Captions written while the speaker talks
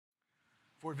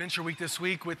For Adventure Week this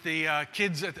week with the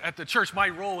kids at the church, my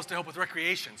role was to help with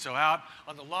recreation. So out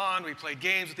on the lawn, we played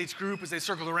games with each group as they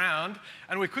circled around,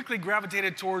 and we quickly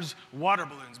gravitated towards water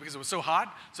balloons because it was so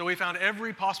hot. So we found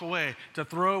every possible way to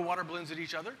throw water balloons at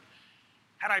each other.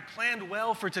 Had I planned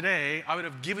well for today, I would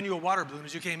have given you a water balloon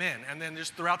as you came in, and then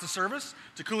just throughout the service,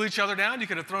 to cool each other down, you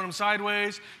could have thrown them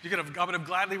sideways. I would have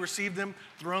gladly received them,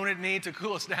 thrown at me to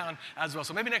cool us down as well.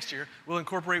 So maybe next year, we'll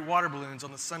incorporate water balloons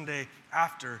on the Sunday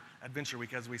after Adventure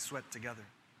Week as we sweat together.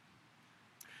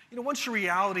 You know, one true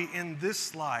reality in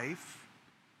this life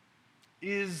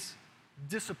is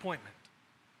disappointment,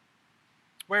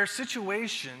 where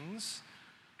situations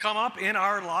come up in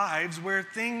our lives where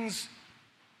things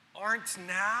aren't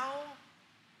now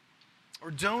or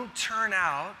don't turn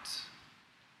out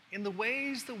in the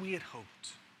ways that we had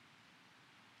hoped.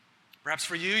 Perhaps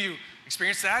for you, you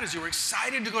experienced that as you were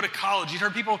excited to go to college. You'd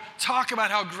heard people talk about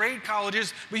how great college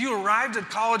is, but you arrived at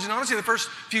college, and honestly, the first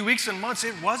few weeks and months,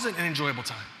 it wasn't an enjoyable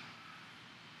time.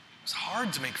 It was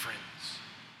hard to make friends.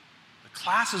 The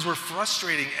classes were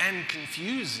frustrating and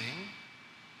confusing.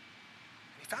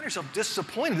 You found yourself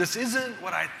disappointed. This isn't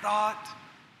what I thought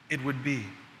it would be.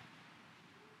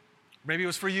 Maybe it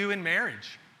was for you in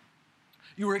marriage.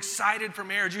 You were excited for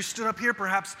marriage. You stood up here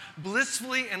perhaps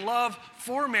blissfully in love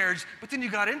for marriage, but then you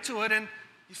got into it and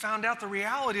you found out the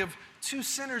reality of two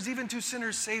sinners, even two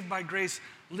sinners saved by grace,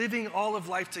 living all of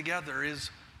life together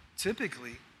is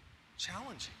typically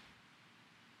challenging.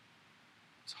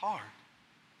 It's hard.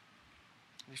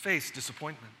 You face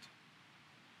disappointment.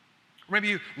 Or maybe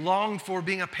you longed for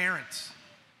being a parent,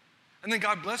 and then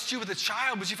God blessed you with a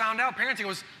child, but you found out parenting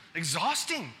was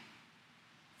exhausting,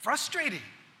 frustrating,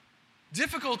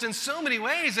 difficult in so many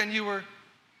ways, and you were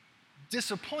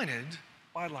disappointed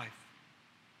by life.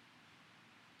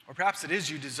 Or perhaps it is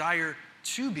you desire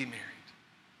to be married.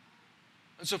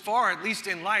 And so far, at least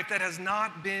in life, that has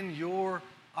not been your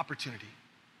opportunity.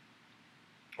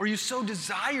 Or you so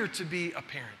desire to be a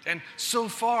parent, and so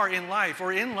far in life,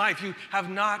 you have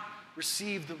not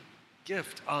received the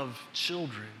gift of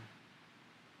children.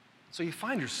 So you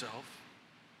find yourself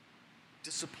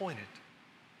disappointed.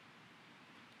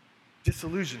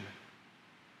 Disillusionment.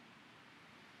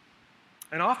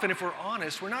 And often, if we're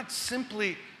honest, we're not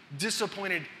simply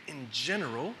disappointed in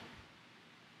general.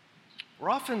 We're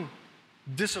often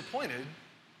disappointed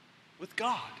with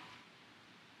God.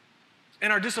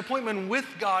 And our disappointment with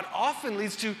God often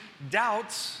leads to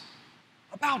doubts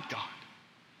about God.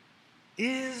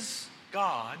 Is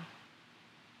God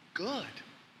good?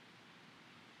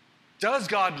 Does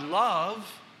God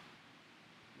love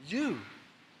you?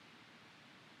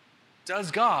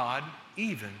 Does God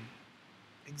even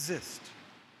exist?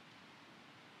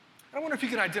 I wonder if you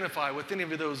can identify with any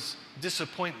of those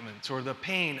disappointments or the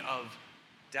pain of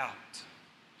doubt.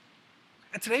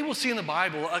 And today we'll see in the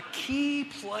Bible a key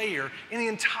player in the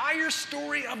entire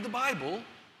story of the Bible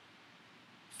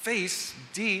face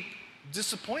deep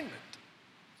disappointment,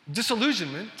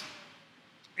 disillusionment,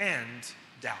 and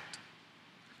doubt.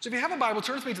 So if you have a Bible,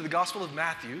 turn with me to the Gospel of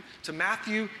Matthew, to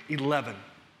Matthew 11.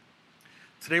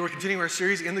 Today we're continuing our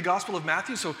series in the Gospel of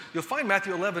Matthew, so you'll find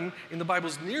Matthew 11 in the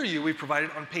Bibles near you. We've provided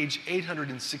on page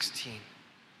 816.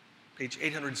 Page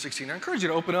 816. I encourage you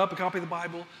to open up a copy of the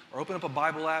Bible or open up a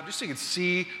Bible app just so you can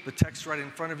see the text right in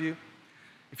front of you.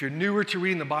 If you're newer to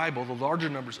reading the Bible, the larger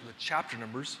numbers are the chapter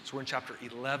numbers. So we're in chapter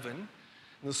 11. And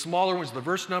the smaller ones are the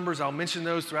verse numbers. I'll mention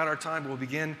those throughout our time, but we'll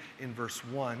begin in verse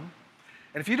 1.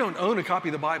 And if you don't own a copy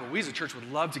of the Bible, we as a church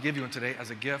would love to give you one today as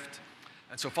a gift.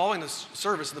 And so following the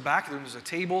service, in the back of the room, there's a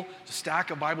table, a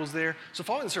stack of Bibles there. So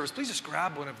following the service, please just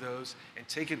grab one of those and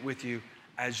take it with you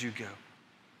as you go.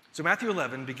 So Matthew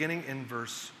 11, beginning in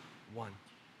verse 1.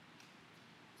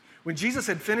 When Jesus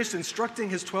had finished instructing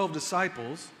his 12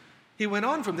 disciples, he went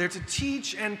on from there to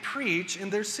teach and preach in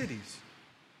their cities.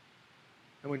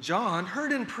 And when John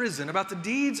heard in prison about the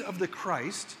deeds of the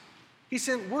Christ, he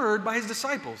sent word by his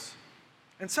disciples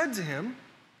and said to him,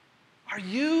 "Are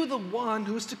you the one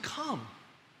who is to come?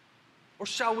 Or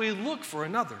shall we look for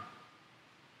another?"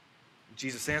 And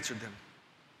Jesus answered them,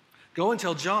 "Go and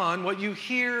tell John what you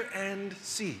hear and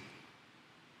see.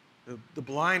 The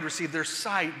blind receive their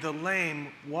sight, the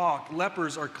lame walk,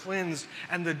 lepers are cleansed,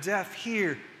 and the deaf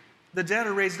hear. The dead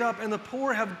are raised up, and the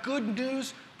poor have good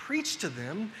news preached to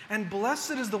them, and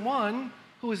blessed is the one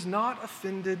who is not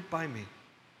offended by me."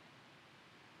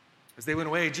 As they went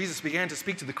away, Jesus began to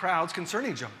speak to the crowds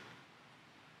concerning John.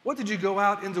 "What did you go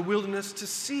out in the wilderness to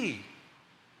see?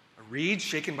 A reed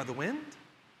shaken by the wind?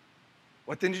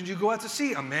 What then did you go out to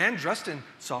see? A man dressed in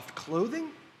soft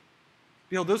clothing?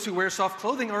 Behold, those who wear soft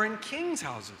clothing are in kings'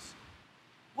 houses.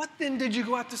 What then did you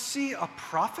go out to see? A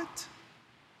prophet?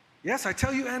 Yes, I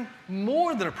tell you, and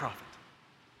more than a prophet.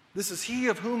 This is he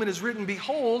of whom it is written,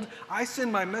 Behold, I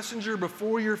send my messenger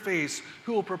before your face,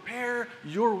 who will prepare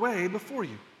your way before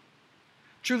you.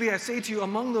 Truly I say to you,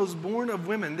 among those born of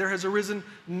women, there has arisen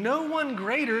no one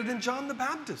greater than John the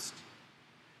Baptist.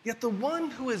 Yet the one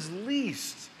who is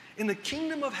least in the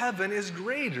kingdom of heaven is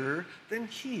greater than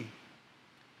he.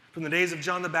 From the days of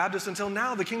John the Baptist until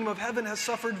now, the kingdom of heaven has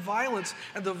suffered violence,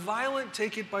 and the violent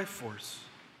take it by force.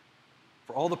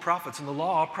 For all the prophets and the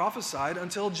law prophesied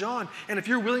until John. And if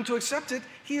you're willing to accept it,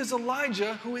 he is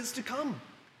Elijah who is to come.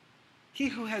 He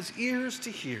who has ears to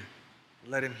hear,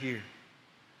 let him hear.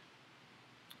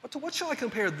 But to what shall I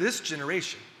compare this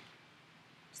generation?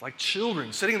 It's like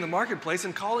children sitting in the marketplace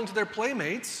and calling to their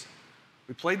playmates,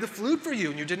 We played the flute for you,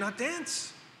 and you did not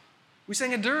dance. We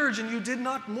sang a dirge, and you did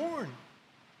not mourn.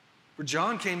 For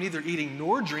John came neither eating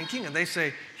nor drinking, and they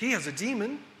say, He has a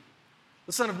demon.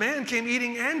 The Son of Man came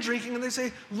eating and drinking, and they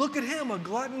say, Look at him, a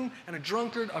glutton and a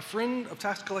drunkard, a friend of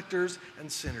tax collectors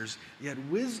and sinners. Yet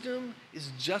wisdom is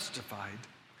justified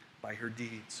by her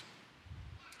deeds.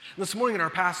 And this morning in our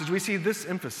passage, we see this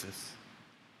emphasis.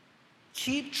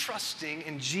 Keep trusting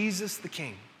in Jesus the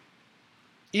King,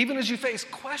 even as you face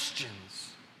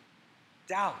questions,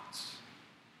 doubts,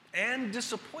 and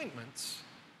disappointments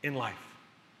in life.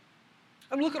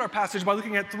 I'm going to look at our passage by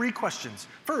looking at three questions.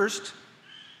 First,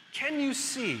 can you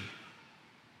see?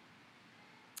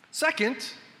 Second,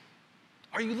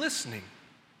 are you listening?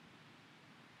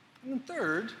 And then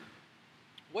third,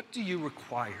 what do you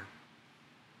require?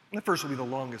 And the first will be the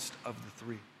longest of the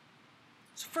three.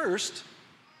 So first,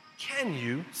 can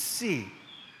you see?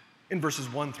 In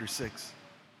verses 1 through 6.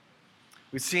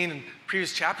 We've seen in the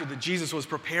previous chapter that Jesus was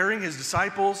preparing his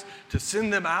disciples to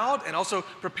send them out and also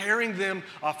preparing them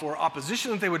for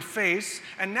opposition that they would face.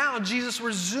 And now Jesus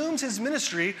resumes his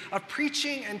ministry of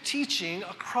preaching and teaching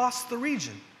across the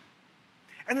region.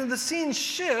 And then the scene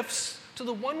shifts to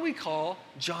the one we call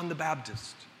John the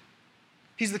Baptist.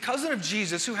 He's the cousin of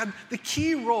Jesus who had the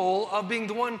key role of being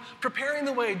the one preparing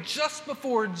the way just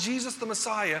before Jesus the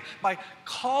Messiah by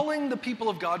calling the people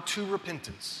of God to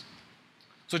repentance.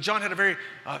 So John had a very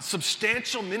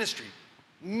substantial ministry.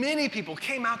 Many people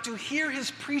came out to hear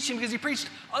his preaching because he preached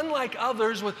unlike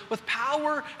others with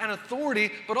power and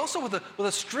authority, but also with a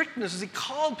strictness as he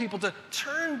called people to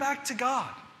turn back to God.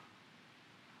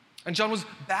 And John was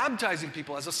baptizing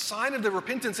people as a sign of their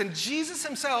repentance, and Jesus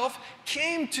himself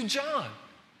came to John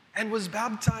and was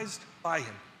baptized by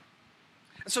him.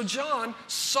 And so John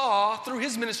saw through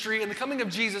his ministry and the coming of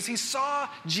Jesus, he saw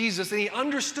Jesus and he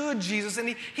understood Jesus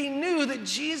and he knew that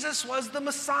Jesus was the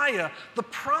Messiah, the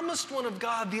promised one of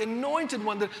God, the anointed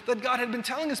one that God had been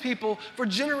telling his people for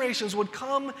generations would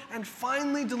come and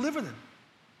finally deliver them.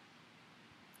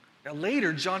 Now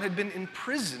later, John had been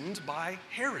imprisoned by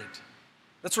Herod.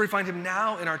 That's where we find him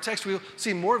now in our text. We'll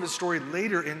see more of his story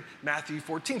later in Matthew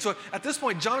 14. So at this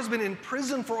point, John has been in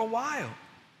prison for a while.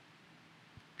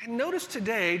 And notice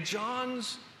today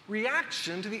John's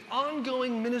reaction to the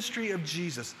ongoing ministry of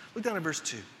Jesus. Look down at verse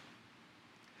 2.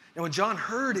 Now when John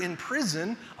heard in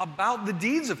prison about the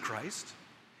deeds of Christ,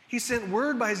 he sent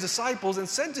word by his disciples and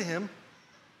said to him,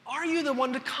 Are you the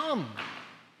one to come?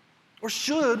 Or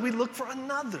should we look for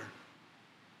another?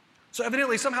 So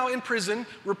evidently, somehow in prison,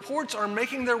 reports are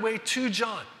making their way to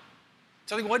John,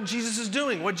 telling what Jesus is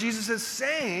doing, what Jesus is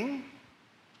saying.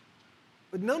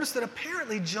 But notice that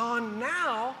apparently John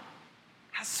now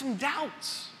has some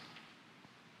doubts.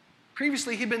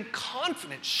 Previously, he'd been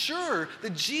confident, sure,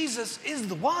 that Jesus is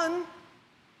the one.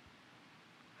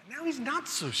 And now he's not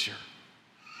so sure.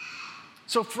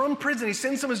 So from prison, he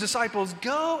sends some of his disciples,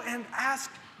 Go and ask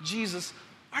Jesus,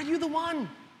 Are you the one?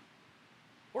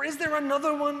 Or is there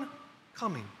another one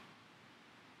coming?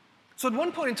 So at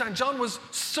one point in time, John was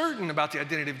certain about the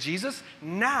identity of Jesus.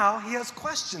 Now he has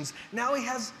questions. Now he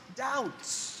has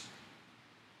doubts.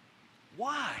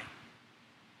 Why?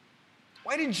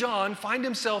 Why did John find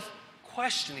himself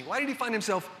questioning? Why did he find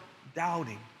himself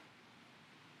doubting?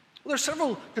 Well, there's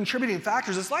several contributing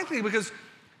factors. It's likely because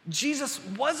Jesus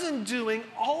wasn't doing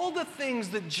all the things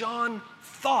that John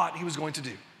thought he was going to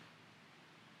do.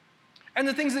 And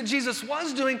the things that Jesus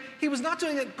was doing, he was not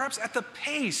doing it perhaps at the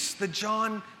pace that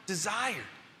John desired.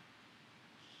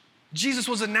 Jesus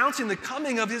was announcing the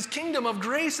coming of his kingdom of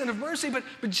grace and of mercy,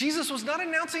 but Jesus was not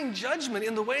announcing judgment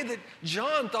in the way that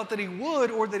John thought that he would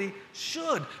or that he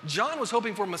should. John was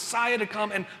hoping for Messiah to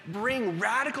come and bring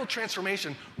radical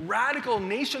transformation, radical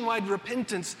nationwide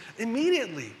repentance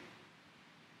immediately.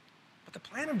 But the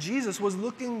plan of Jesus was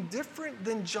looking different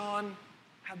than John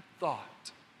had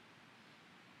thought.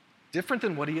 Different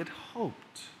than what he had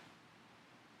hoped.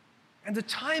 And the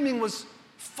timing was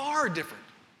far different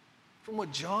from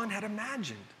what John had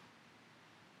imagined.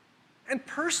 And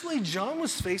personally, John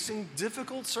was facing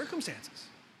difficult circumstances.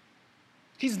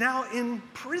 He's now in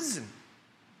prison.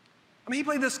 I mean, he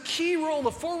played this key role,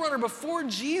 the forerunner before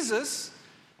Jesus,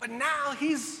 but now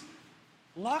he's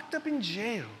locked up in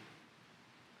jail.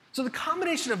 So the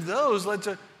combination of those led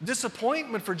to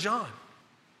disappointment for John,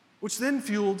 which then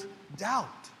fueled doubt.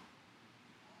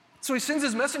 So he sends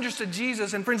his messengers to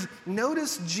Jesus, and friends,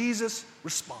 notice Jesus'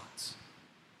 response.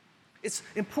 It's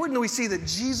important that we see that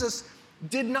Jesus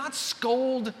did not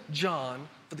scold John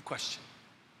for the question.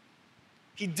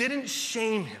 He didn't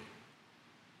shame him.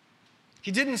 He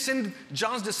didn't send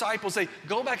John's disciples, say,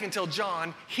 go back and tell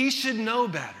John, he should know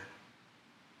better.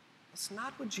 That's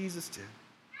not what Jesus did.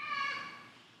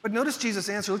 But notice Jesus'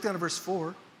 answer. Look down at verse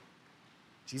 4.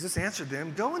 Jesus answered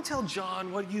them, go and tell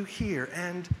John what you hear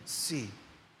and see.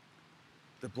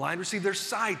 The blind receive their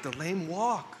sight, the lame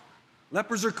walk.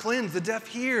 Lepers are cleansed, the deaf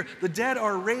hear, the dead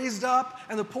are raised up,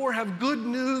 and the poor have good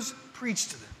news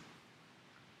preached to them.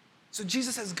 So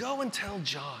Jesus says, go and tell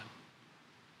John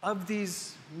of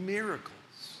these miracles,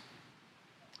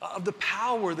 of the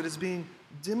power that is being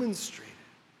demonstrated.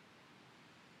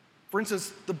 For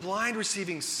instance, the blind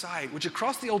receiving sight, which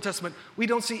across the Old Testament, we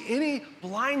don't see any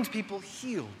blind people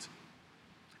healed.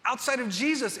 Outside of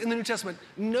Jesus in the New Testament,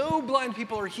 no blind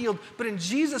people are healed, but in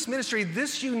Jesus' ministry,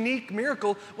 this unique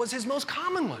miracle was his most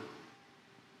common one.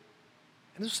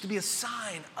 And this was to be a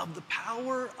sign of the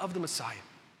power of the Messiah.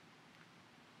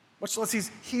 Much less he's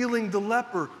healing the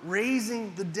leper,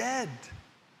 raising the dead.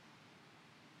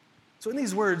 So in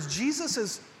these words, Jesus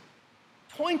is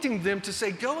pointing them to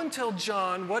say, go and tell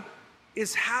John what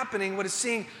is happening, what is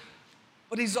seeing,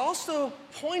 but he's also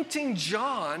pointing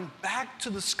John back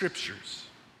to the Scriptures.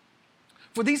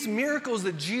 For these miracles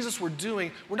that Jesus were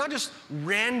doing were not just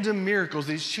random miracles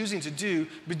that he's choosing to do,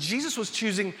 but Jesus was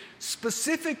choosing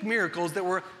specific miracles that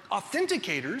were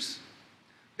authenticators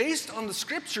based on the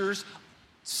Scriptures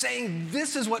saying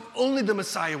this is what only the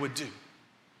Messiah would do.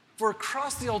 For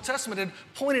across the Old Testament it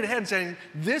pointed ahead saying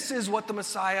this is what the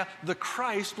Messiah, the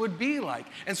Christ, would be like.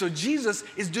 And so Jesus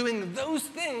is doing those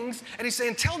things, and he's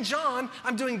saying, tell John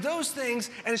I'm doing those things,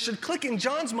 and it should click in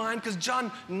John's mind because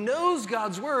John knows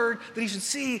God's word that he should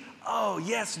see, oh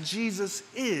yes, Jesus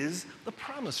is the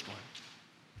promised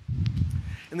one.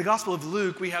 In the Gospel of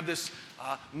Luke, we have this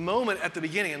moment at the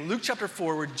beginning in Luke chapter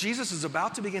 4 where Jesus is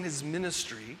about to begin his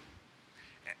ministry,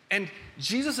 and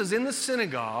Jesus is in the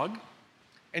synagogue.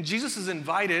 And Jesus is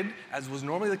invited, as was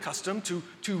normally the custom,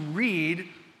 to read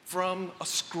from a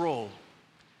scroll.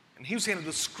 And he was handed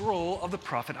the scroll of the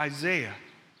prophet Isaiah.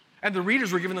 And the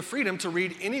readers were given the freedom to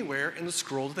read anywhere in the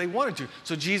scroll that they wanted to.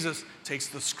 So Jesus takes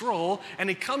the scroll and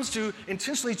he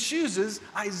intentionally chooses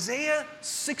Isaiah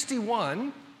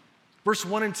 61, verse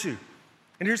 1 and 2.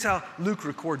 And here's how Luke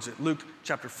records it, Luke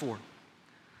chapter 4.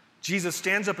 Jesus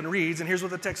stands up and reads, and here's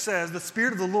what the text says, the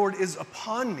Spirit of the Lord is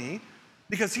upon me,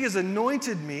 because he has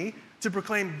anointed me to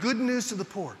proclaim good news to the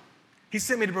poor. He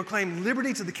sent me to proclaim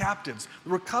liberty to the captives, the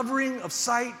recovering of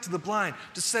sight to the blind,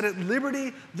 to set at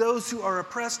liberty those who are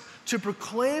oppressed, to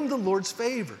proclaim the Lord's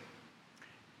favor.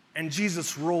 And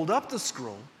Jesus rolled up the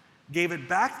scroll, gave it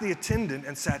back to the attendant,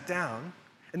 and sat down.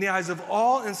 And the eyes of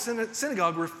all in the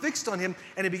synagogue were fixed on him,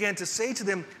 and he began to say to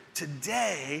them,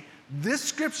 today this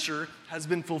scripture has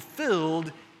been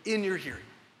fulfilled in your hearing.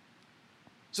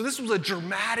 So this was a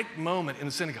dramatic moment in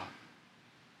the synagogue.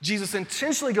 Jesus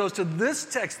intentionally goes to this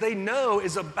text they know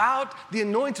is about the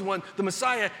anointed one, the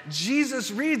Messiah.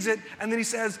 Jesus reads it, and then he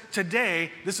says,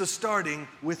 today, this is starting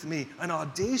with me. An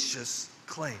audacious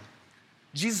claim.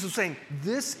 Jesus was saying,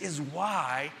 this is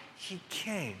why he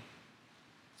came.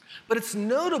 But it's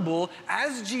notable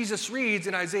as Jesus reads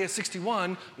in Isaiah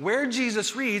 61, where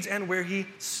Jesus reads and where he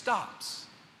stops.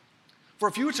 For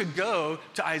if you were to go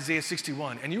to Isaiah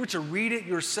 61 and you were to read it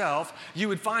yourself, you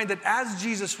would find that as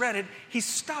Jesus read it, he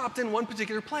stopped in one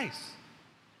particular place.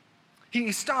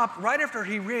 He stopped right after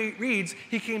he reads,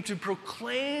 he came to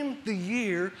proclaim the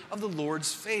year of the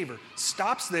Lord's favor.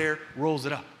 Stops there, rolls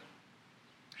it up.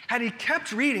 Had he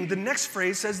kept reading, the next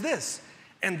phrase says this,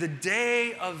 and the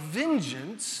day of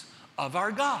vengeance of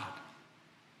our God.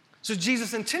 So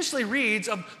Jesus intentionally reads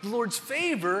of the Lord's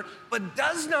favor, but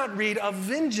does not read of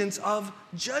vengeance of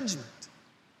judgment.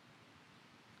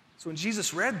 So when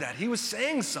Jesus read that, he was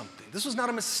saying something. This was not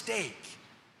a mistake.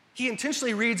 He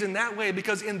intentionally reads in that way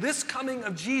because in this coming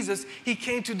of Jesus, he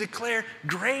came to declare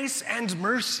grace and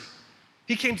mercy.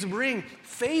 He came to bring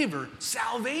favor,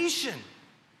 salvation.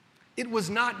 It was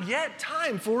not yet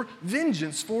time for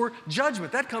vengeance, for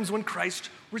judgment. That comes when Christ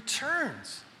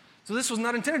returns. So this was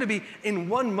not intended to be in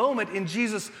one moment in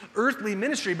Jesus' earthly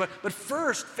ministry, but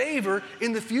first favor,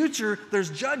 in the future there's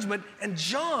judgment, and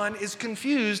John is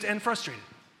confused and frustrated.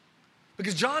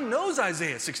 Because John knows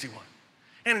Isaiah 61.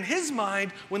 And in his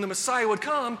mind, when the Messiah would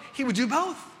come, he would do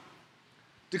both.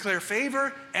 Declare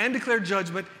favor and declare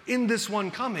judgment in this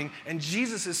one coming. And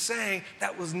Jesus is saying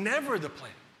that was never the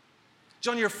plan.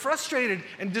 John, you're frustrated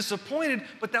and disappointed,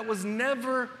 but that was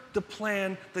never the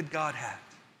plan that God had.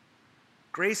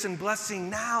 Grace and blessing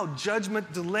now,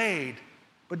 judgment delayed,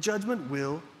 but judgment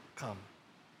will come.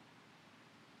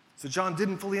 So John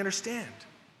didn't fully understand.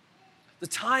 The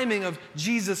timing of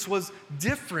Jesus was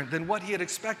different than what he had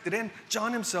expected, and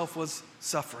John himself was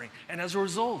suffering. And as a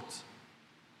result,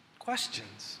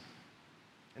 questions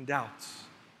and doubts.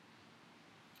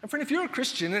 And friend, if you're a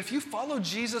Christian, and if you follow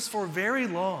Jesus for very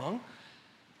long,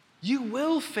 you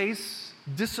will face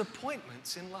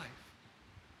disappointments in life.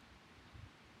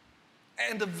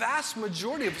 And the vast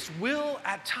majority of us will,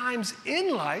 at times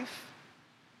in life,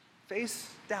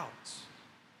 face doubts.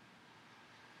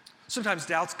 Sometimes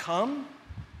doubts come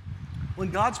when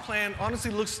God's plan honestly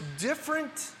looks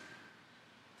different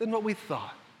than what we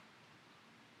thought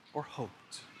or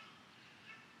hoped.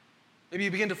 Maybe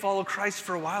you begin to follow Christ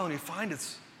for a while and you find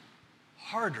it's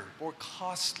harder or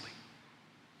costly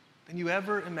than you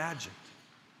ever imagined.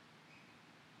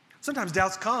 Sometimes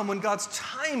doubts come when God's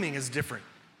timing is different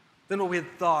than what we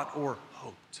had thought or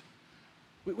hoped.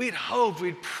 We had hoped,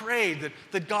 we'd prayed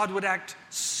that God would act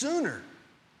sooner.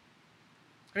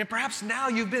 I mean, perhaps now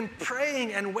you've been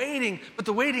praying and waiting, but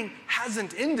the waiting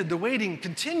hasn't ended. The waiting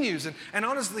continues. And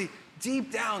honestly,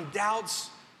 deep down, doubts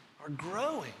are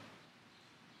growing.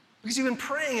 Because you've been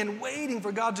praying and waiting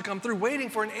for God to come through, waiting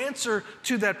for an answer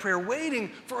to that prayer, waiting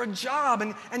for a job,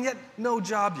 and yet no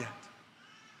job yet.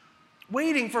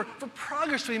 Waiting for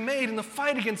progress to be made in the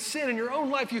fight against sin in your own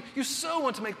life. You so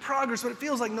want to make progress, but it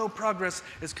feels like no progress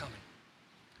is coming.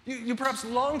 You perhaps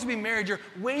long to be married. You're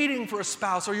waiting for a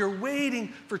spouse, or you're waiting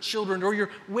for children, or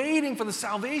you're waiting for the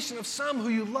salvation of some who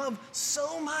you love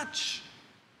so much.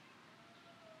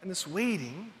 And this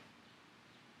waiting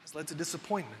has led to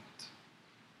disappointment.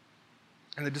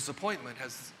 And the disappointment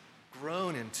has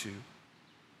grown into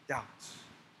doubts.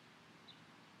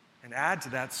 And add to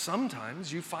that,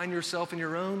 sometimes you find yourself in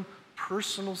your own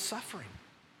personal suffering.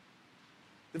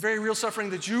 The very real suffering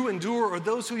that you endure or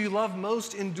those who you love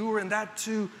most endure, and that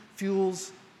too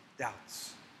fuels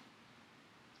doubts.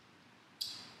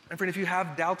 And friend, if you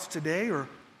have doubts today or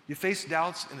you face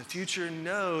doubts in the future,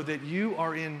 know that you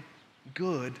are in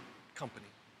good company.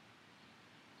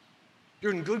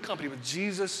 You're in good company with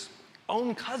Jesus'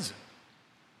 own cousin,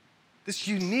 this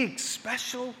unique,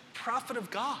 special prophet of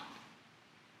God.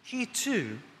 He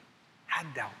too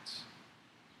had doubts.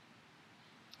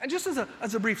 And just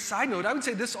as a brief side note, I would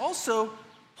say this also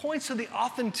points to the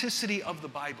authenticity of the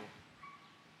Bible.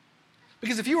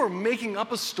 Because if you were making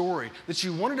up a story that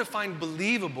you wanted to find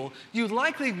believable, you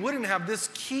likely wouldn't have this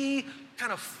key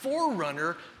kind of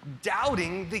forerunner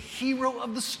doubting the hero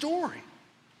of the story.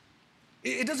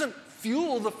 It doesn't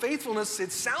fuel the faithfulness,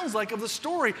 it sounds like, of the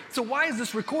story. So why is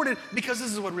this recorded? Because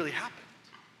this is what really happened.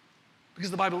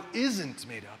 Because the Bible isn't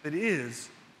made up, it is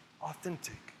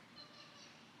authentic.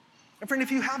 And friend,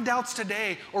 if you have doubts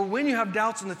today, or when you have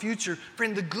doubts in the future,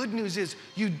 friend, the good news is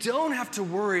you don't have to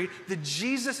worry that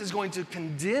Jesus is going to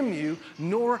condemn you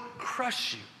nor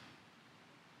crush you.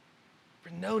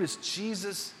 Friend, notice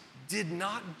Jesus did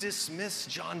not dismiss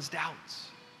John's doubts.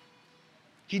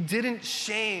 He didn't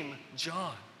shame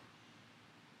John.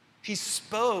 He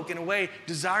spoke in a way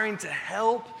desiring to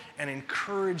help and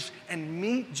encourage and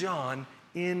meet John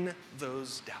in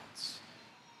those doubts.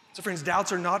 So friends,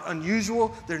 doubts are not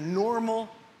unusual, they're normal,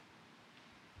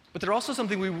 but they're also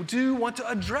something we do want to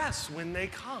address when they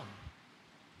come.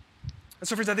 And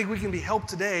so friends, I think we can be helped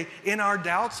today in our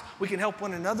doubts. We can help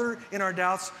one another in our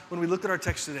doubts when we look at our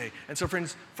text today. And so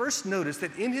friends, first notice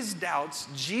that in his doubts,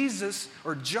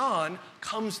 John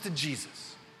comes to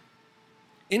Jesus.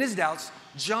 In his doubts,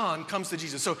 John comes to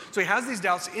Jesus. So he has these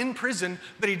doubts in prison,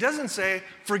 but he doesn't say,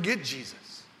 forget Jesus.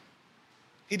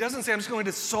 He doesn't say, I'm just going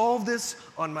to solve this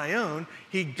on my own.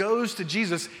 He goes to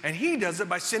Jesus, and he does it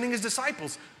by sending his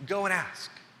disciples, go and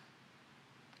ask.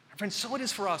 Friends, so it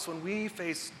is for us when we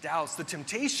face doubts. The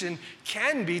temptation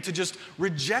can be to just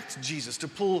reject Jesus, to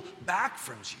pull back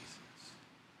from Jesus.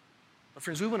 But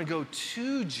friends, we want to go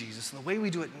to Jesus, and the way we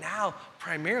do it now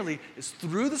primarily is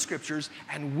through the scriptures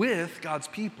and with God's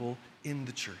people in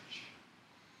the church.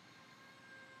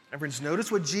 And friends,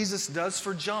 notice what Jesus does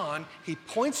for John. He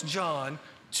points John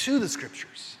to the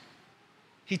scriptures.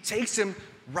 He takes him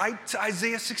right to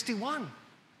Isaiah 61.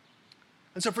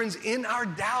 And so, friends, in our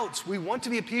doubts, we want to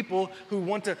be a people who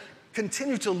want to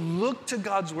continue to look to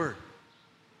God's word.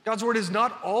 God's word is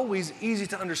not always easy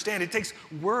to understand. It takes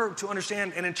work to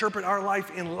understand and interpret our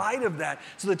life in light of that.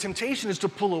 So the temptation is to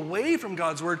pull away from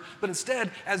God's word, but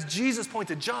instead, as Jesus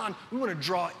pointed John, we want to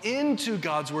draw into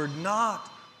God's word, not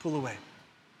pull away.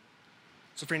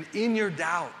 So friend, in your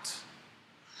doubt,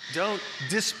 don't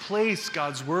displace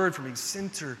God's word from being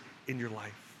center in your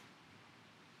life.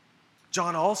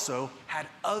 John also had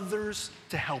others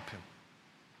to help him.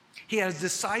 He has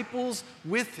disciples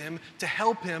with him to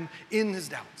help him in his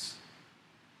doubts.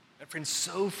 And friends,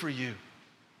 so for you.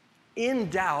 In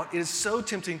doubt, it is so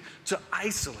tempting to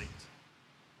isolate,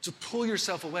 to pull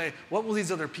yourself away. What will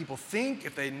these other people think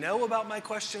if they know about my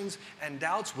questions and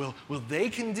doubts? Will they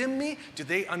condemn me? Do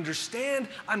they understand?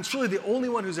 I'm surely the only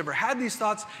one who's ever had these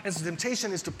thoughts, and so the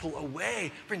temptation is to pull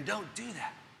away. Friend, don't do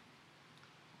that.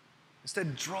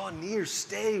 Instead, draw near,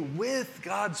 stay with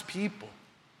God's people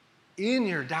in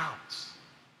your doubts.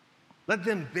 Let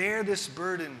them bear this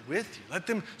burden with you. Let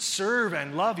them serve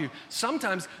and love you.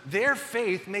 Sometimes their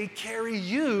faith may carry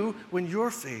you when your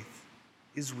faith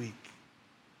is weak.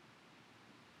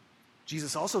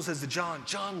 Jesus also says to John,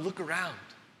 John, look around.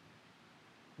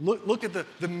 Look at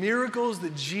the miracles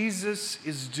that Jesus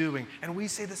is doing. And we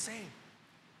say the same.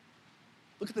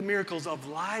 Look at the miracles of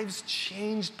lives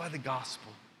changed by the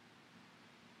gospel.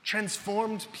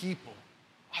 Transformed people,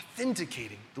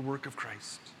 authenticating the work of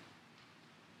Christ.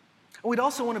 And we'd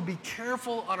also want to be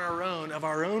careful on our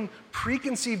own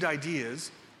preconceived ideas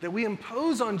that we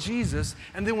impose on Jesus,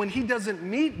 and then when he doesn't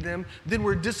meet them, then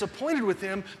we're disappointed with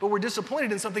him, but we're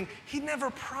disappointed in something he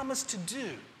never promised to do.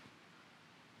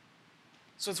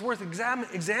 So it's worth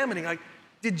examining, like,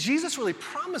 did Jesus really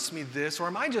promise me this, or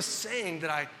am I just saying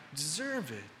that I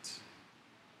deserve it?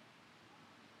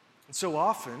 And so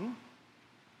often,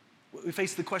 we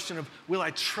face the question of, will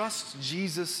I trust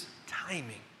Jesus'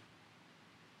 timing?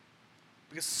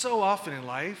 Because so often in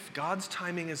life, God's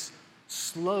timing is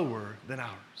slower than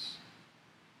ours.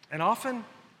 And often,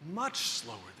 much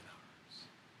slower than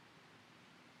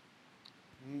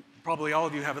ours. Probably all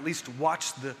of you have at least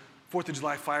watched the 4th of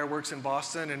July fireworks in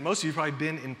Boston, and most of you have probably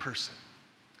been in person.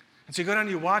 And so you go down and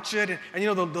you watch it, and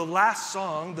you know the last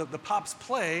song, the Pops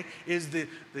play, is the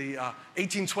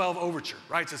 1812 Overture,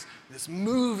 right? It's this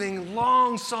moving,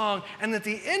 long song, and at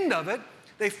the end of it,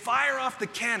 they fire off the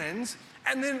cannons,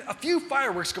 and then a few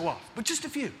fireworks go off, but just a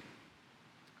few.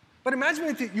 But imagine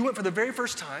if you went for the very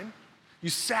first time, you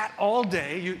sat all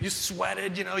day, you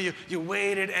sweated, you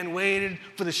waited and waited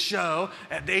for the show.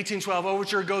 At the 1812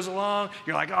 Overture goes along,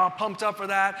 you're like, oh, pumped up for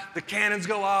that. The cannons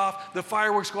go off, the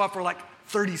fireworks go off for like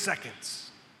 30 seconds.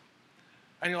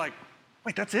 And you're like,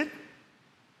 wait, that's it?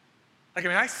 Like,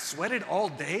 I sweated all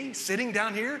day sitting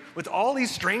down here with all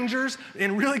these strangers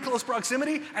in really close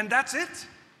proximity, and that's it?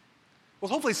 Well,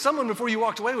 hopefully someone before you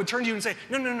walked away would turn to you and say,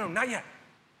 no, not yet.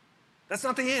 That's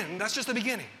not the end, that's just the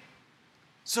beginning.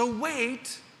 So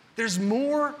wait, there's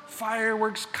more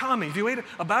fireworks coming. If you wait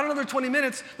about another 20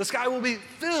 minutes, the sky will be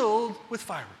filled with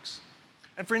fireworks.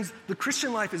 And friends, the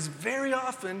Christian life is very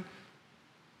often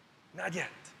not yet.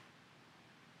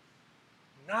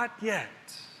 Not yet.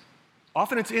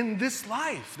 Often it's in this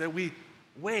life that we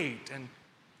wait, and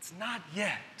it's not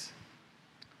yet.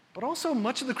 But also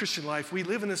much of the Christian life, we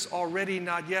live in this already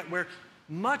not yet, where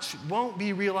much won't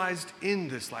be realized in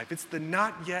this life. It's the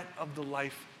not yet of the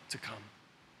life to come.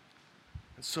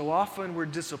 And so often we're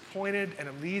disappointed, and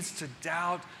it leads to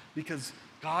doubt because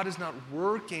God is not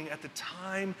working at the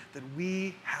time that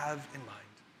we have in mind.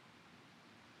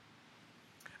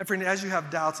 And friend, as you have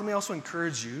doubts, let me also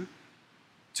encourage you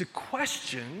to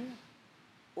question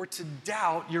or to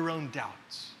doubt your own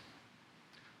doubts.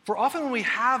 For often when we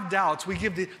have doubts, we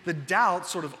give the doubts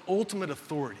sort of ultimate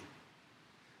authority.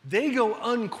 They go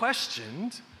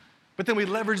unquestioned, but then we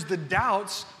leverage the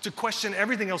doubts to question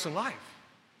everything else in life.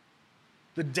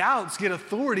 The doubts get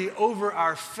authority over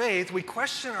our faith. We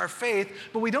question our faith,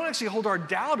 but we don't actually hold our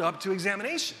doubt up to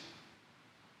examination.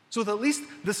 So with at least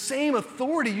the same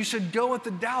authority, you should go at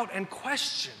the doubt and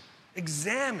question,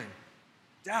 examine,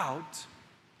 doubt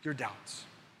your doubts.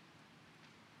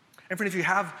 And friend, if you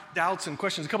have doubts and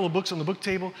questions, a couple of books on the book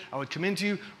table I would commend to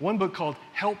you. One book called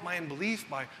Help My Unbelief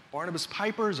by Barnabas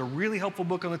Piper is a really helpful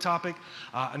book on the topic.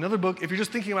 Another book, if you're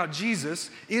just thinking about Jesus,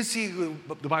 is he who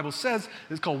the Bible says,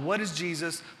 is called What is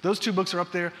Jesus? Those two books are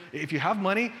up there. If you have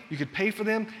money, you could pay for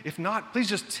them. If not, please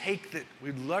just take it.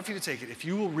 We'd love for you to take it. If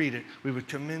you will read it, we would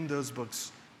commend those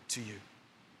books to you.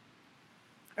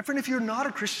 And friend, if you're not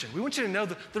a Christian, we want you to know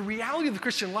that the reality of the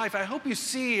Christian life, I hope you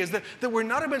see, is that we're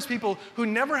not a bunch of people who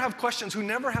never have questions, who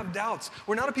never have doubts.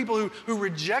 We're not a people who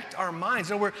reject our minds.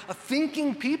 No, we're a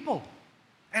thinking people.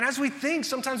 And as we think,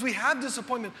 sometimes we have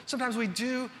disappointment. Sometimes we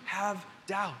do have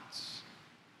doubts.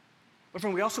 But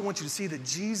friend, we also want you to see that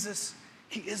Jesus,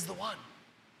 he is the one.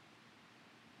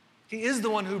 He is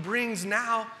the one who brings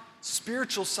now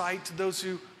spiritual sight to those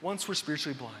who once were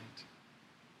spiritually blind.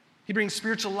 He brings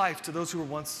spiritual life to those who were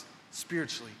once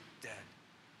spiritually dead.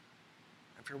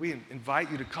 And friend, we invite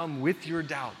you to come with your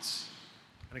doubts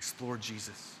and explore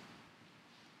Jesus.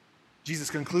 Jesus'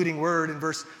 concluding word in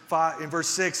verse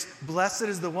 6, blessed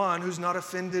is the one who's not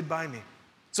offended by me.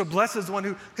 So blessed is the one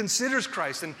who considers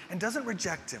Christ and doesn't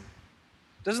reject him,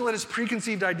 doesn't let his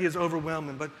preconceived ideas overwhelm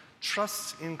him, but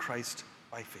trusts in Christ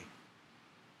by faith.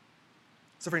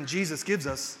 So friend, Jesus gives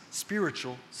us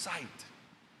spiritual sight.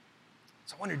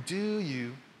 So I wonder, do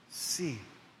you see?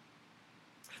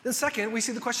 Then second, we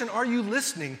see the question, are you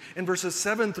listening, in verses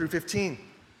 7 through 15.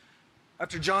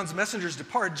 After John's messengers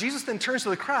depart, Jesus then turns to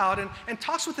the crowd and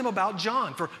talks with them about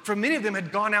John. For many of them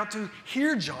had gone out to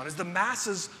hear John as the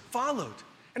masses followed.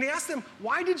 And he asked them,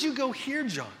 why did you go hear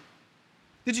John?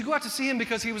 Did you go out to see him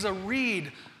because he was a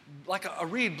reed, like a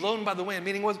reed blown by the wind?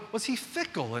 Meaning, was he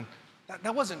fickle? And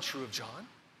that wasn't true of John.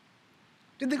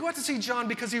 Did they go out to see John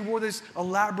because he wore this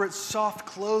elaborate, soft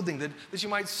clothing that you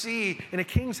might see in a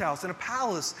king's house, in a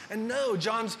palace? And no,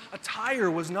 John's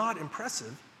attire was not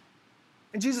impressive.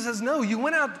 And Jesus says, no, you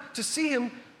went out to see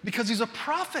him because he's a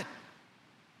prophet.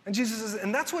 And Jesus says,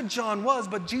 and that's what John was,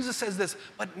 but Jesus says this,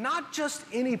 but not just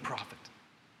any prophet.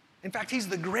 In fact, he's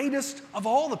the greatest of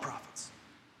all the prophets,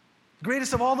 the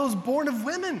greatest of all those born of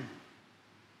women,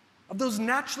 of those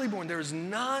naturally born. There is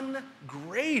none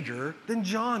greater than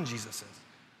John, Jesus says.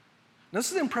 Now, this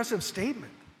is an impressive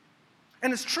statement.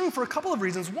 And it's true for a couple of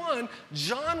reasons. One,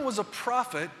 John was a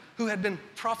prophet who had been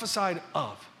prophesied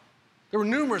of. There were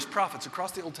numerous prophets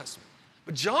across the Old Testament.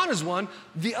 But John is one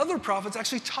the other prophets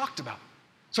actually talked about.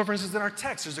 So for instance, in our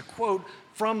text, there's a quote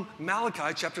from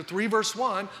Malachi chapter 3, verse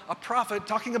 1, a prophet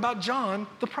talking about John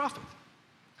the prophet.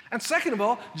 And second of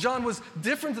all, John was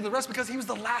different than the rest because he was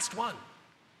the last one.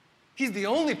 He's the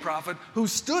only prophet who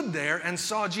stood there and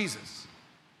saw Jesus.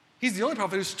 He's the only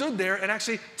prophet who stood there and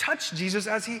actually touched Jesus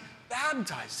as he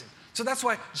baptized him. So that's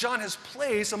why John has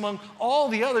place among all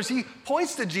the others. He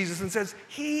points to Jesus and says,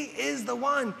 he is the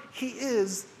one. He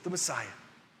is the Messiah.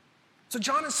 So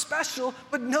John is special,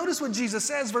 but notice what Jesus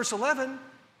says, verse 11.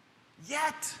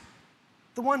 Yet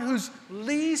the one who's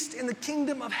least in the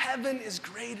kingdom of heaven is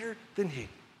greater than he.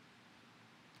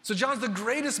 So John's the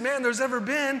greatest man there's ever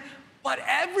been, but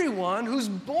everyone who's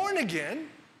born again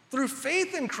through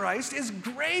faith in Christ is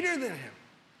greater than him.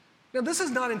 Now, this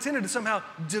is not intended to somehow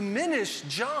diminish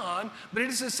John, but it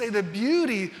is to say the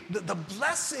beauty, the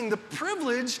blessing, the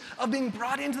privilege of being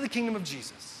brought into the kingdom of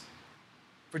Jesus.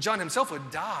 For John himself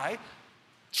would die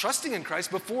trusting in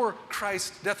Christ before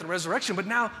Christ's death and resurrection, but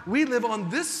now we live on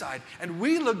this side, and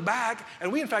we look back, and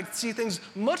we in fact see things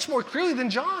much more clearly than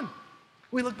John.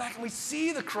 We look back and we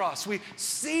see the cross, we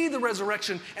see the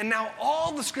resurrection, and now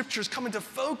all the scriptures come into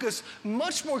focus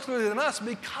much more clearly than us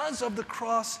because of the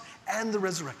cross and the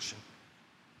resurrection.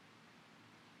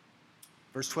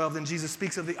 Verse 12, then Jesus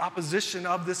speaks of the opposition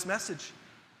of this message.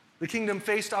 The kingdom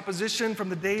faced opposition from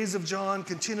the days of John,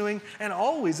 continuing and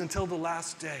always until the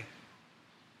last day.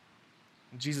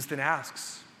 And Jesus then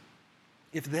asks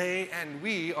if they and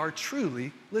we are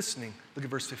truly listening. Look at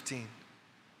verse 15.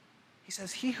 He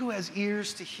says, he who has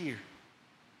ears to hear,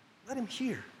 let him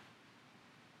hear.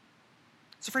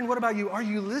 So friend, what about you? Are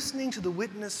you listening to the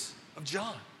witness of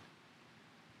John?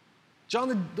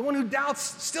 John, the one who doubts,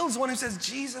 still is the one who says,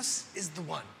 Jesus is the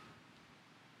one.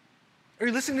 Are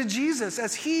you listening to Jesus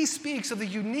as he speaks of the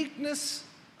uniqueness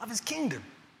of his kingdom?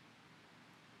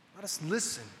 Let us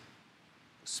listen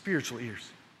with spiritual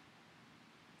ears.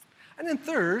 And then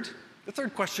the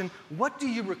third question, what do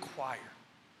you require?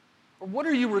 Or what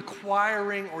are you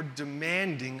requiring or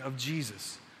demanding of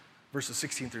Jesus? Verses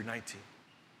 16 through 19.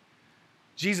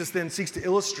 Jesus then seeks to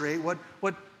illustrate what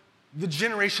the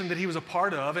generation that he was a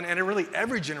part of, and really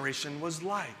every generation was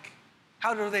like.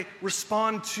 How do they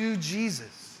respond to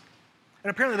Jesus?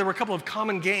 And apparently there were a couple of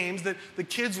common games that the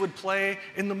kids would play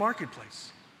in the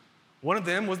marketplace. One of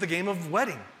them was the game of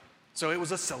wedding. So it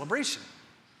was a celebration.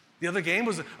 The other game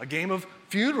was a game of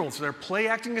funerals. So they're play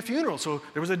acting a funeral. So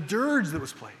there was a dirge that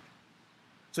was played.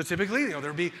 So typically, there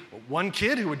would be one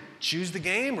kid who would choose the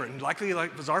game, or likely,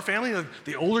 like it was our family,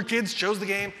 the older kids chose the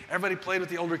game. Everybody played what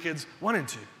the older kids wanted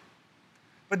to.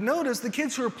 But notice the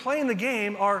kids who are playing the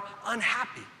game are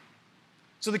unhappy.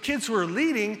 So the kids who are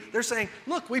leading, they're saying,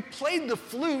 look, we played the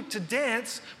flute to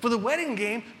dance for the wedding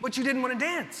game, but you didn't want to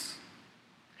dance.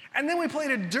 And then we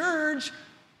played a dirge,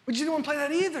 but you didn't want to play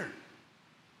that either.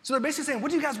 So they're basically saying,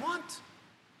 what do you guys want?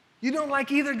 You don't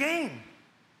like either game.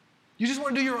 You just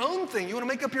want to do your own thing. You want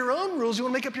to make up your own rules. You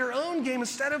want to make up your own game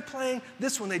instead of playing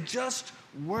this one. They just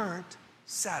weren't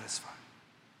satisfied.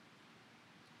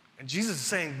 And Jesus is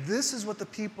saying, this is what the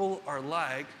people are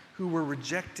like who were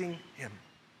rejecting him,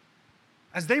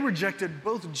 as they rejected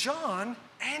both John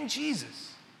and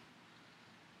Jesus.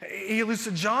 He alludes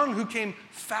to John, who came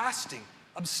fasting,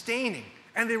 abstaining,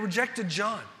 and they rejected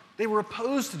John. They were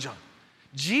opposed to John.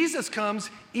 Jesus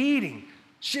comes eating,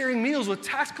 sharing meals with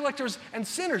tax collectors and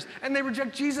sinners, and they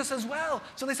reject Jesus as well.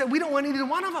 So they said, we don't want either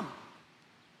one of them.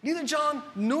 Neither John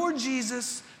nor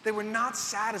Jesus, they were not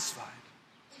satisfied.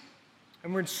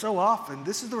 And so often,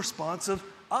 this is the response of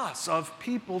us, of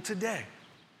people today.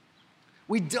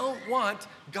 We don't want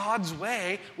God's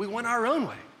way, we want our own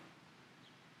way.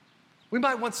 We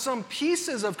might want some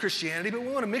pieces of Christianity, but we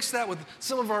want to mix that with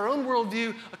some of our own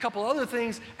worldview, a couple other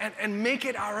things, and make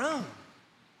it our own.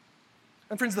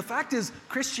 And friends, the fact is,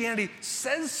 Christianity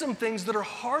says some things that are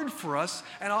hard for us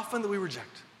and often that we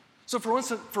reject. So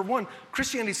for one,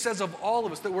 Christianity says of all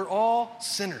of us that we're all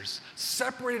sinners,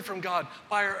 separated from God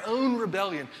by our own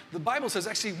rebellion. The Bible says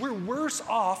actually we're worse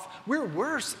off, we're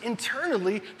worse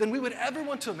internally than we would ever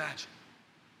want to imagine.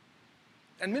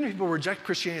 And many people reject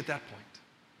Christianity at that point.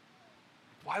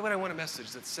 Why would I want a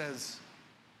message that says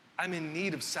I'm in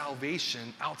need of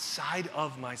salvation outside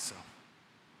of myself?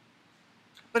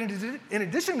 But in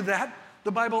addition to that,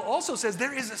 the Bible also says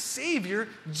there is a Savior,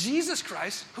 Jesus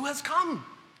Christ, who has come.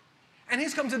 And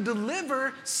he's come to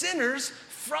deliver sinners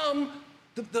from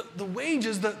the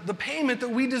wages, the payment that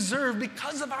we deserve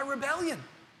because of our rebellion.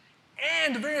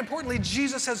 And very importantly,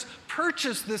 Jesus has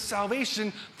purchased this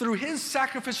salvation through his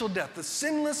sacrificial death, the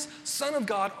sinless Son of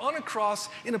God on a cross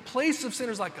in a place of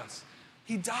sinners like us.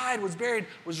 He died, was buried,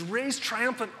 was raised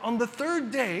triumphant on the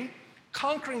third day,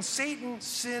 conquering Satan,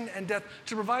 sin, and death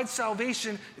to provide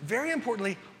salvation, very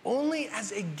importantly, only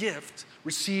as a gift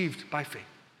received by faith.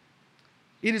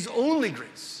 It is only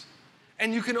grace.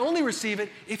 And you can only receive it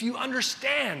if you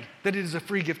understand that it is a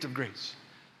free gift of grace.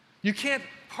 You can't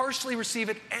partially receive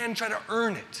it and try to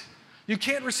earn it. You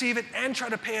can't receive it and try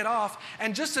to pay it off.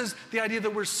 And just as the idea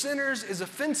that we're sinners is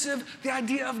offensive, the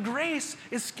idea of grace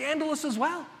is scandalous as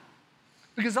well.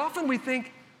 Because often we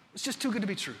think it's just too good to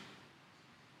be true.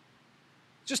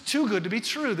 It's just too good to be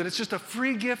true, that it's just a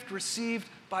free gift received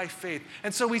by faith.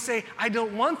 And so we say, I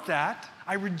don't want that.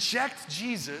 I reject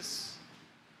Jesus.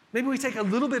 Maybe we take a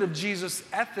little bit of Jesus'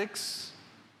 ethics,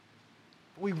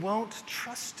 but we won't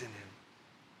trust in him.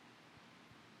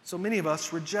 So many of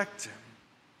us reject him.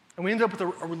 And we end up with a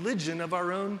religion of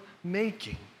our own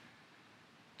making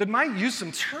that might use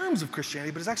some terms of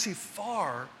Christianity, but is actually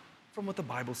far from what the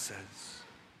Bible says.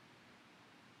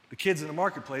 The kids in the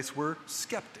marketplace were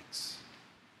skeptics.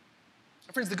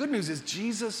 Friends, the good news is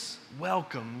Jesus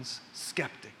welcomes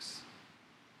skeptics.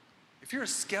 If you're a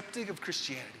skeptic of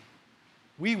Christianity,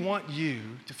 we want you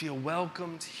to feel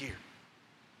welcomed here.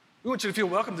 We want you to feel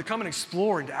welcome to come and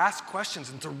explore and to ask questions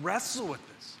and to wrestle with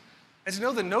this. And to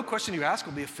know that no question you ask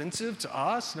will be offensive to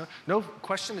us. No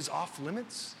question is off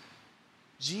limits.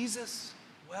 Jesus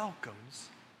welcomes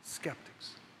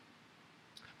skeptics.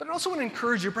 But I also want to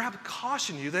encourage you, perhaps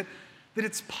caution you, that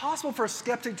it's possible for a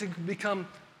skeptic to become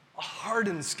a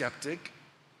hardened skeptic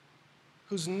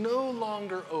who's no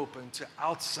longer open to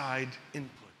outside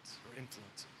inputs or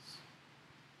influences.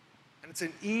 And it's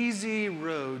an easy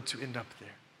road to end up there.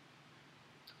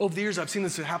 Over the years, I've seen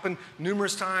this happen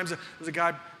numerous times. There was a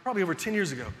guy probably over 10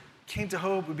 years ago, came to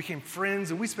Hope, we became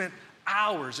friends, and we spent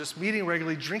hours just meeting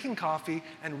regularly, drinking coffee,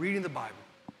 and reading the Bible,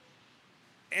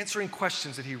 answering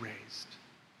questions that he raised,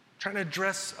 trying to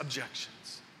address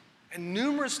objections. And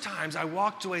numerous times I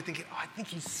walked away thinking, I think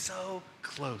he's so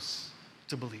close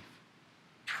to belief,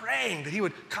 praying that he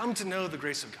would come to know the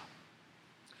grace of God.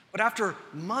 But after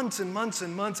months and months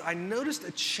and months, I noticed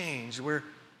a change where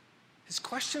his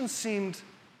questions seemed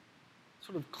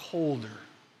sort of colder.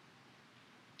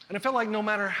 And it felt like no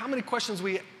matter how many questions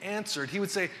we answered, he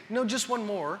would say, no, just one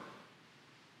more.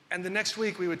 And the next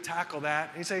week we would tackle that.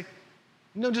 And he'd say,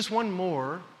 no, just one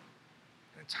more.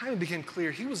 And at time it became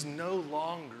clear he was no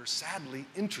longer, sadly,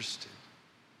 interested,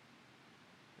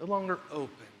 no longer open,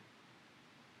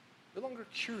 no longer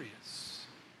curious.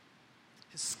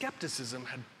 His skepticism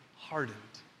had hardened.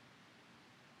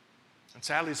 And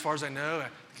sadly, as far as I know, I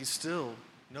think he's still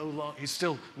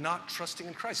not trusting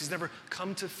in Christ. He's never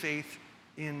come to faith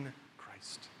in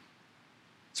Christ.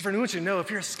 So for anyone to know, if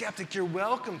you're a skeptic, you're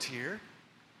welcomed here.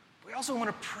 We also want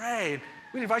to pray.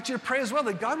 We invite you to pray as well,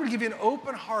 that God would give you an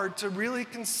open heart to really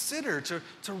consider,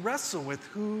 to wrestle with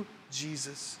who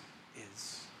Jesus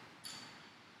is.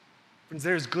 Friends,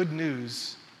 there's good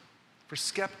news for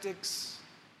skeptics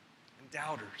and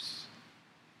doubters.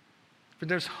 For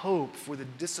there's hope for the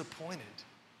disappointed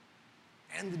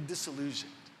and the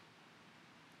disillusioned.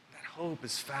 That hope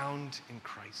is found in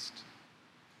Christ.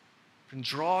 And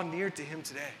draw near to him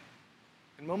today.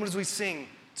 In moments as we sing,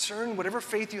 turn whatever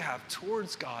faith you have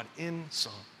towards God in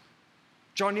song.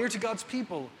 Draw near to God's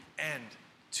people and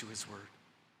to his word.